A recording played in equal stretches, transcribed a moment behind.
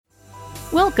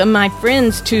Welcome, my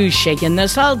friends, to Shaking the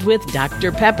Salt with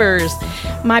Dr. Peppers.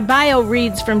 My bio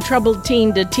reads from Troubled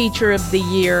Teen to Teacher of the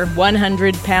Year,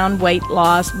 100-pound weight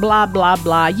loss, blah, blah,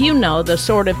 blah. You know, the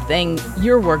sort of thing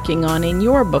you're working on in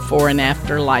your before and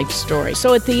after life story.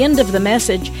 So at the end of the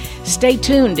message, stay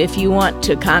tuned if you want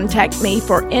to contact me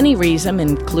for any reason,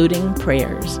 including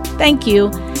prayers. Thank you,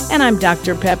 and I'm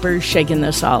Dr. Peppers, Shaking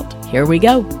the Salt. Here we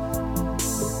go.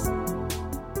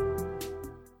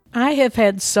 I have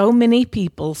had so many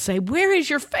people say, "Where is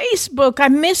your Facebook? I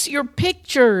miss your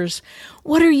pictures.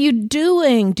 What are you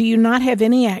doing? Do you not have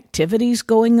any activities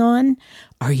going on?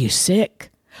 Are you sick?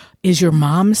 Is your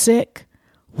mom sick?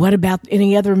 What about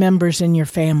any other members in your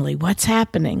family? What's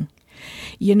happening?"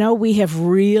 You know, we have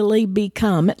really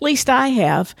become, at least I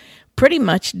have, pretty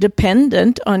much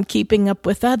dependent on keeping up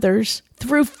with others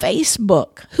through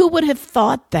Facebook. Who would have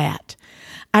thought that?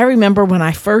 I remember when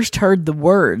I first heard the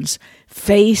words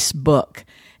Facebook.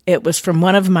 It was from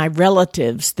one of my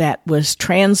relatives that was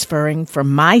transferring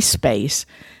from MySpace,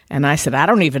 and I said, "I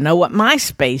don't even know what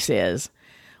MySpace is."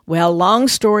 Well, long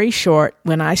story short,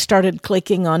 when I started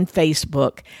clicking on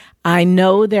Facebook, I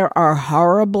know there are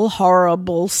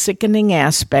horrible, sickening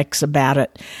aspects about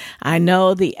it. I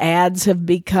know the ads have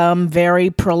become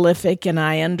very prolific, and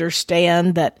I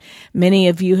understand that many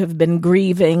of you have been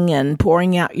grieving and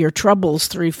pouring out your troubles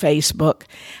through Facebook.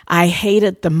 I hate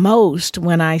it the most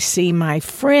when I see my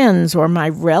friends or my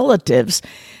relatives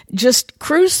just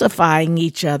crucifying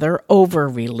each other over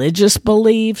religious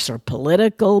beliefs or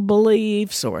political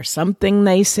beliefs or something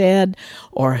they said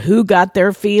or who got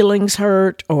their feelings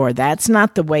hurt or that's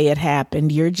not the way it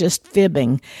happened, you're just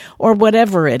fibbing, or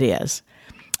whatever it is.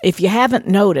 If you haven't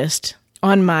noticed,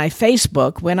 on my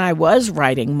Facebook, when I was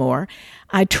writing more,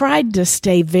 I tried to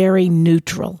stay very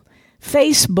neutral.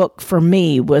 Facebook for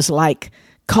me was like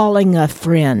calling a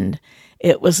friend.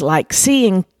 It was like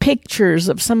seeing pictures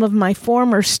of some of my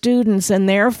former students and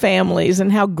their families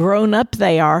and how grown up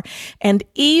they are, and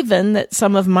even that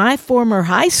some of my former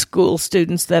high school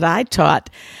students that I taught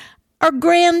are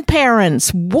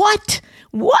grandparents. What?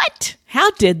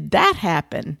 How did that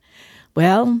happen?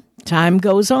 Well, time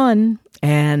goes on,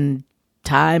 and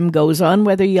time goes on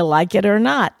whether you like it or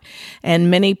not.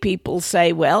 And many people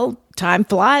say, well, time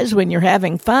flies when you're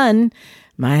having fun.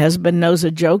 My husband knows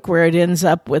a joke where it ends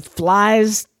up with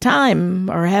flies time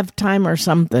or have time or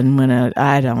something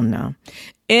I don't know.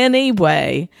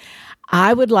 Anyway,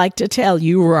 I would like to tell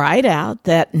you right out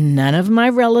that none of my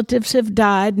relatives have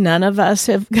died. None of us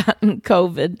have gotten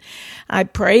COVID. I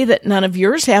pray that none of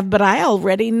yours have, but I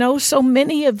already know so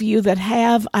many of you that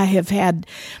have. I have had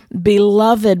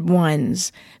beloved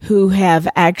ones who have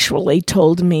actually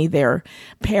told me their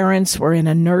parents were in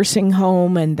a nursing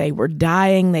home and they were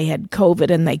dying. They had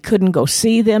COVID and they couldn't go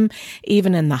see them.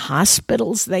 Even in the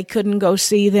hospitals, they couldn't go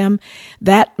see them.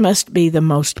 That must be the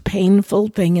most painful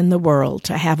thing in the world,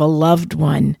 to have a loved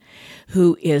one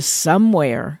who is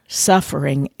somewhere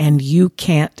suffering and you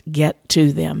can't get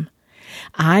to them.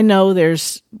 I know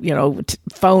there's,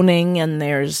 phoning and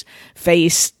there's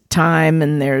FaceTime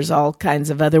and there's all kinds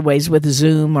of other ways with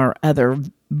Zoom or other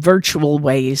virtual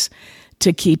ways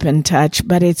to keep in touch,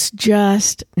 but it's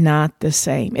just not the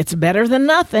same. It's better than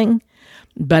nothing,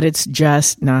 but it's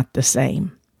just not the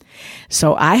same.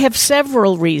 So I have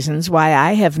several reasons why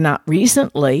I have not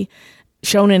recently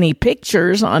shown any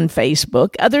pictures on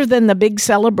Facebook other than the big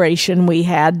celebration we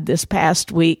had this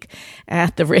past week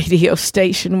at the radio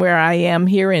station where I am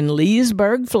here in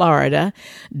Leesburg, Florida,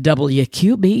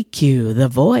 WQBQ, the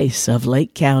voice of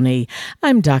Lake County.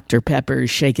 I'm Dr.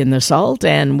 Peppers, Shaking the Salt,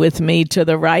 and with me to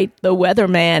the right, the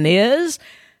weatherman is,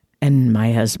 and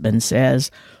my husband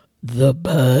says, the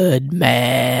Bud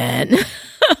Man.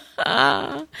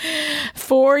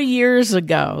 4 years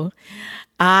ago,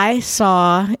 I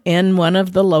saw in one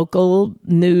of the local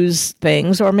news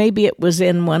things, or maybe it was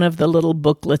in one of the little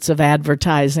booklets of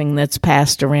advertising that's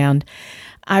passed around,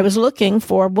 I was looking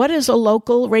for what is a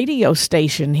local radio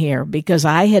station here, because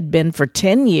I had been for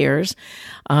 10 years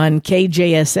on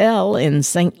KJSL in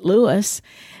St. Louis,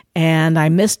 and I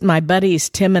missed my buddies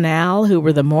Tim and Al, who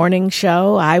were the morning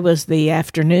show. I was the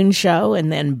afternoon show,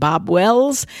 and then Bob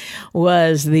Wells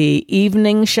was the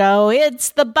evening show. It's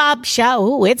the Bob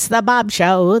Show. It's the Bob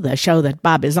Show, the show that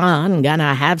Bob is on.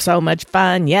 Gonna have so much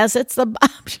fun. Yes, it's the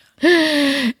Bob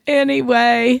Show.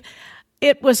 Anyway,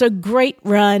 it was a great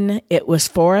run. It was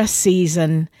for a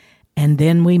season, and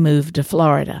then we moved to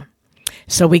Florida.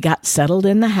 So we got settled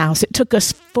in the house. It took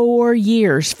us 4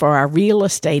 years for our real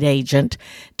estate agent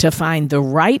to find the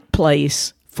right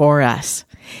place for us.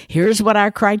 Here's what our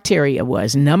criteria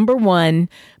was. Number one,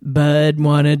 Bud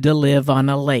wanted to live on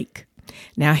a lake.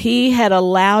 Now, he had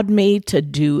allowed me to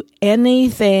do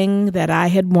anything that I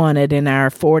had wanted in our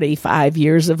 45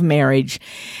 years of marriage.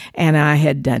 And I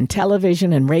had done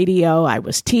television and radio. I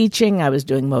was teaching. I was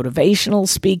doing motivational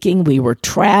speaking. We were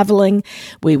traveling.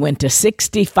 We went to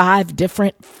 65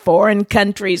 different foreign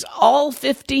countries, all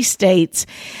 50 states.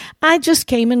 I just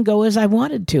came and go as I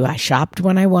wanted to. I shopped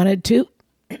when I wanted to.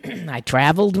 I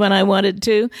traveled when I wanted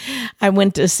to. I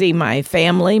went to see my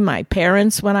family, my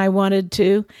parents when I wanted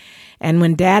to. And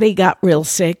when Daddy got real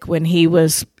sick, when he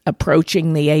was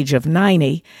approaching the age of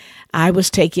 90, I was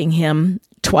taking him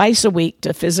twice a week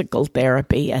to physical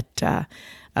therapy at a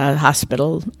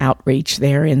hospital outreach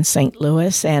there in St.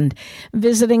 Louis and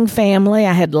visiting family.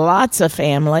 I had lots of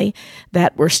family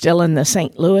that were still in the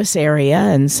St. Louis area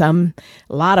and a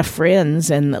lot of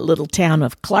friends in the little town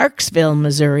of Clarksville,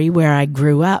 Missouri, where I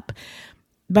grew up.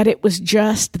 But it was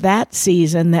just that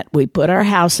season that we put our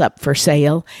house up for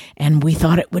sale, and we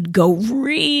thought it would go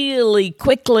really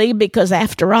quickly because,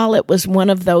 after all, it was one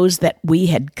of those that we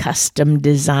had custom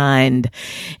designed.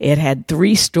 It had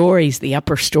 3 stories. The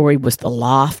upper story was the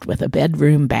loft with a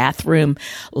bedroom, bathroom,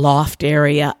 loft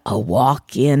area, a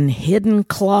walk-in hidden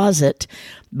closet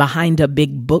behind a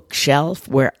big bookshelf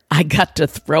where I got to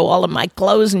throw all of my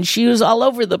clothes and shoes all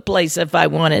over the place if I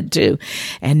wanted to.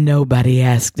 And nobody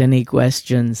asked any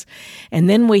questions. And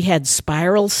then we had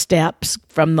spiral steps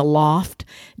from the loft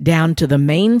down to the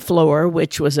main floor,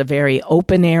 which was a very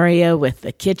open area with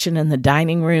the kitchen and the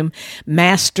dining room,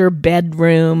 master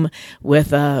bedroom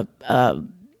with a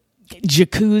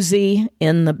jacuzzi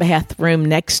in the bathroom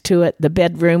next to it. The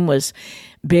bedroom was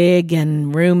big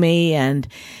and roomy, and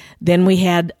then we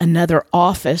had another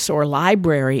office or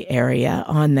library area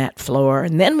on that floor.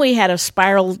 And then we had a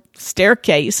spiral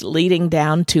staircase leading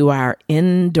down to our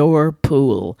indoor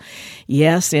pool.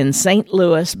 Yes, in St.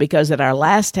 Louis, because at our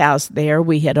last house there,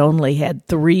 we had only had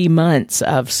 3 months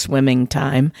of swimming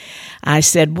time. I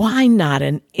said, why not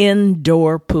an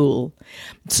indoor pool?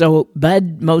 So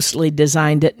Bud mostly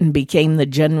designed it and became the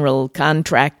general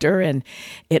contractor, and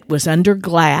it was under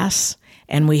glass.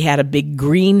 And we had a big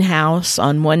greenhouse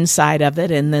on one side of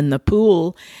it, and then the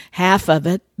pool, half of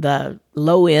it, the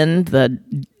low end, the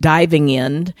diving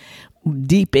end,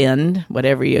 deep end,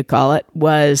 whatever you call it,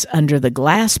 was under the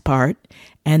glass part,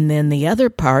 and then the other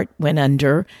part went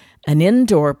under an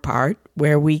indoor part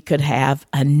where we could have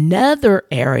another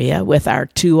area with our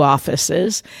 2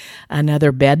 offices,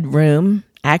 another bedroom.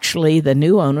 Actually, the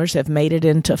new owners have made it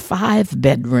into 5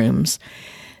 bedrooms.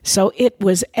 So it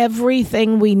was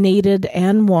everything we needed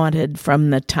and wanted from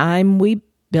the time we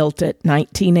built it,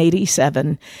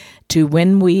 1987, to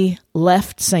when we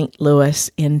left St. Louis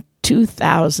in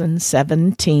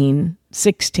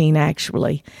 2016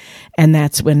 actually, and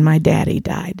that's when my daddy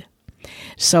died.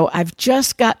 So I've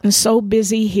just gotten so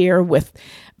busy here with,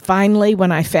 finally,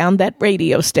 when I found that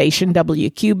radio station,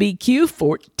 WQBQ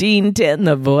 1410,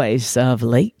 the voice of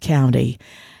Lake County,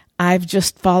 I've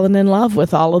just fallen in love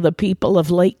with all of the people of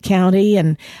Lake County,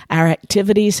 and our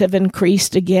activities have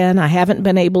increased again. I haven't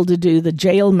been able to do the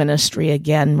jail ministry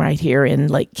again right here in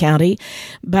Lake County,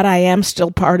 but I am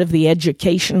still part of the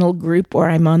educational group where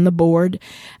I'm on the board.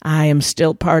 I am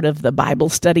still part of the Bible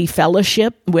Study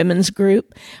Fellowship women's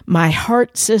group, my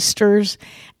Heart Sisters,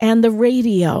 and the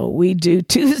radio. We do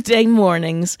Tuesday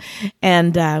mornings,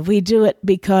 and we do it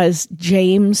because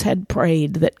James had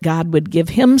prayed that God would give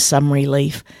him some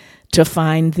relief to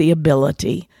find the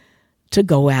ability to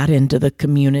go out into the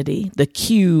community, the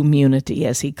Q-munity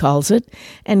as he calls it,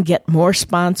 and get more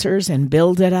sponsors and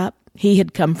build it up. He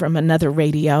had come from another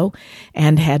radio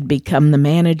and had become the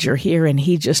manager here, and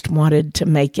he just wanted to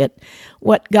make it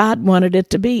what God wanted it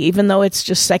to be, even though it's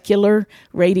just secular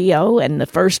radio, and the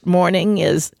first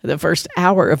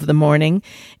hour of the morning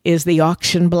is the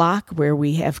auction block where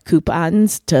we have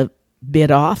coupons to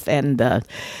bid off, and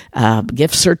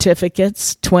gift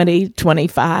certificates, $20,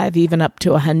 $25, even up to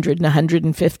 $100 and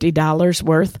 $150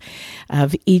 worth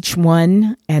of each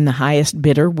one, and the highest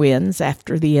bidder wins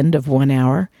after the end of 1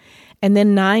 hour. And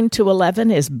then 9 to 11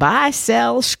 is buy,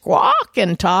 sell, squawk,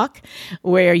 and talk,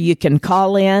 where you can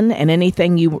call in and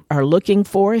anything you are looking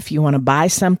for. If you want to buy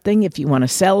something, if you want to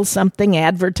sell something,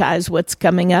 advertise what's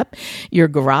coming up, your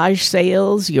garage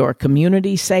sales, your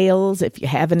community sales, if you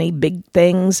have any big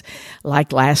things.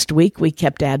 Like last week, we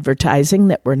kept advertising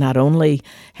that we're not only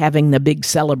having the big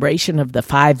celebration of the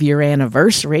 5-year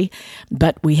anniversary,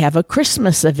 but we have a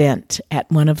Christmas event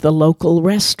at one of the local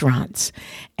restaurants.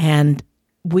 And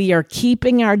we are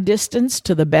keeping our distance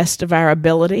to the best of our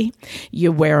ability.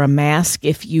 You wear a mask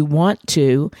if you want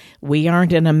to. We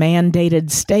aren't in a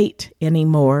mandated state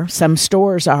anymore. Some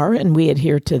stores are, and we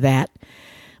adhere to that.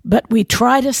 But we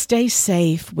try to stay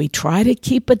safe. We try to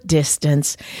keep a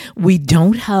distance. We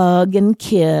don't hug and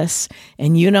kiss.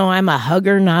 And you know I'm a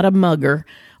hugger, not a mugger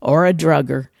or a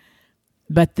drugger.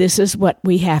 But this is what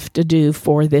we have to do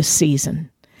for this season.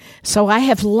 So I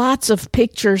have lots of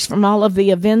pictures from all of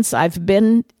the events I've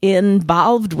been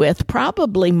involved with,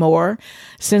 probably more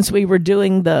since we were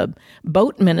doing the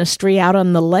boat ministry out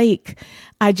on the lake.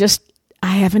 I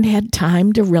haven't had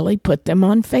time to really put them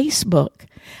on Facebook.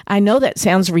 I know that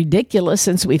sounds ridiculous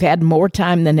since we've had more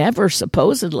time than ever,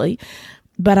 supposedly,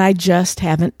 but I just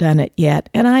haven't done it yet,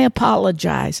 and I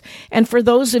apologize. And for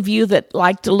those of you that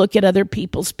like to look at other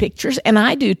people's pictures, and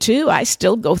I do too, I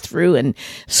still go through and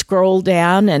scroll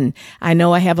down, and I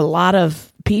know I have a lot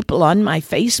of people on my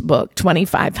Facebook,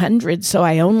 2,500, so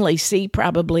I only see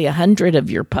probably 100 of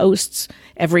your posts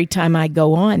every time I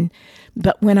go on.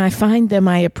 But when I find them,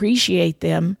 I appreciate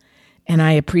them, and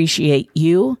I appreciate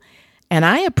you. And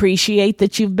I appreciate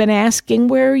that you've been asking,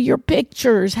 where are your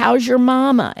pictures? How's your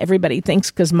mama? Everybody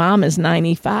thinks because mom is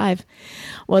 95.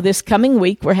 Well, this coming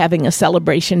week, we're having a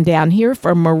celebration down here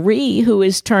for Marie, who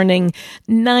is turning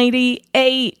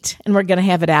 98. And we're going to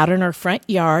have it out in her front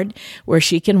yard where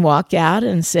she can walk out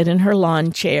and sit in her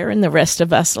lawn chair. And the rest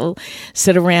of us will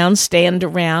sit around, stand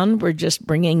around. We're just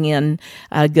bringing in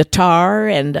a guitar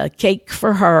and a cake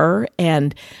for her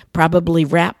and probably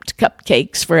wrapped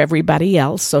cupcakes for everybody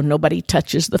else so nobody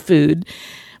touches the food.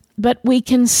 But we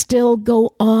can still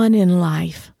go on in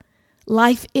life.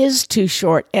 Life is too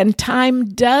short, and time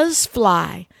does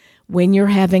fly when you're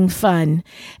having fun,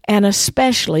 and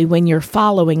especially when you're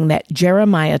following that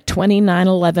Jeremiah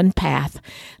 29:11 path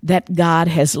that God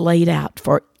has laid out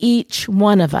for each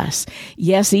one of us.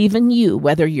 Yes, even you,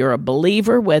 whether you're a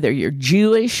believer, whether you're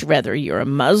Jewish, whether you're a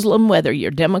Muslim, whether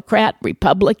you're Democrat,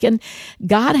 Republican,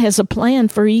 God has a plan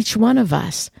for each one of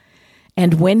us.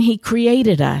 And when He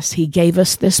created us, He gave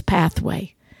us this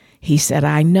pathway. He said,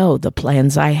 I know the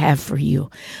plans I have for you,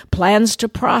 plans to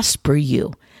prosper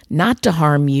you, not to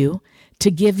harm you, to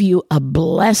give you a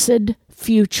blessed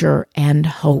future and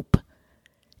hope.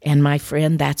 And my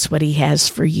friend, that's what He has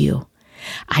for you.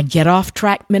 I get off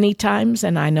track many times,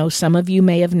 and I know some of you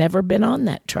may have never been on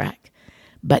that track,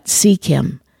 but seek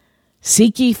Him.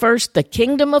 Seek ye first the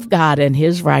kingdom of God and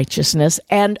His righteousness,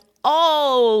 and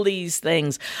all these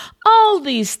things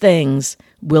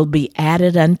will be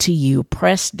added unto you,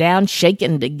 pressed down,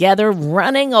 shaken together,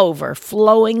 running over,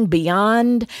 flowing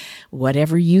beyond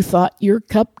whatever you thought your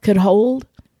cup could hold.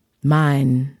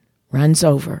 Mine runs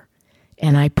over,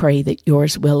 and I pray that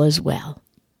yours will as well.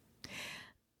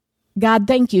 God,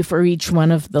 thank you for each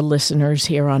one of the listeners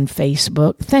here on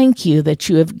Facebook. Thank you that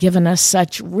you have given us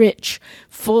such rich,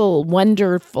 full,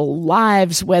 wonderful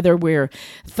lives, whether we're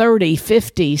 30,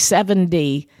 50,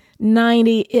 70,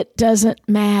 90, it doesn't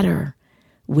matter.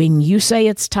 When you say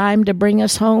it's time to bring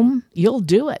us home, you'll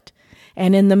do it.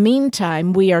 And in the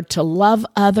meantime, we are to love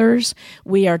others.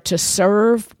 We are to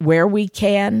serve where we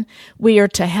can. We are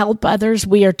to help others.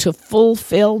 We are to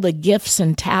fulfill the gifts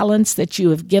and talents that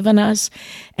you have given us.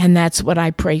 And that's what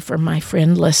I pray for my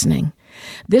friend listening.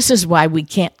 This is why we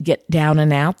can't get down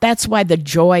and out. That's why the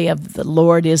joy of the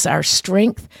Lord is our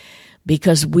strength,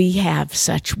 because we have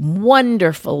such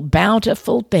wonderful,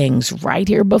 bountiful things right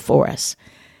here before us.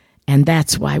 And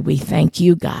that's why we thank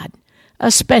you, God,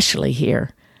 especially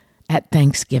here at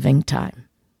Thanksgiving time.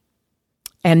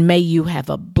 And may you have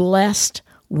a blessed,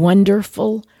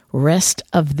 wonderful rest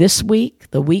of this week,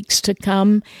 the weeks to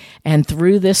come, and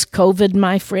through this COVID,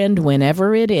 my friend,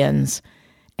 whenever it ends.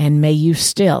 And may you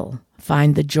still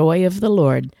find the joy of the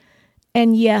Lord.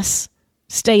 And yes,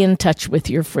 stay in touch with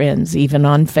your friends, even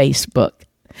on Facebook.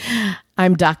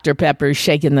 I'm Dr. Pepper,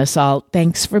 shaking the salt.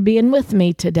 Thanks for being with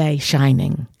me today,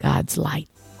 shining God's light.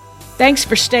 Thanks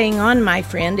for staying on, my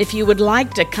friend. If you would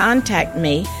like to contact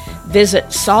me, visit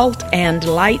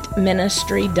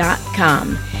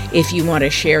saltandlightministry.com. If you want to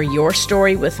share your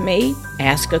story with me,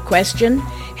 ask a question,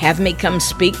 have me come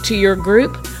speak to your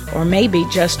group, or maybe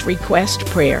just request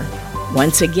prayer.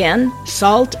 Once again,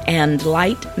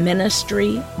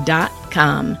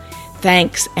 saltandlightministry.com.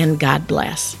 Thanks, and God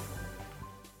bless.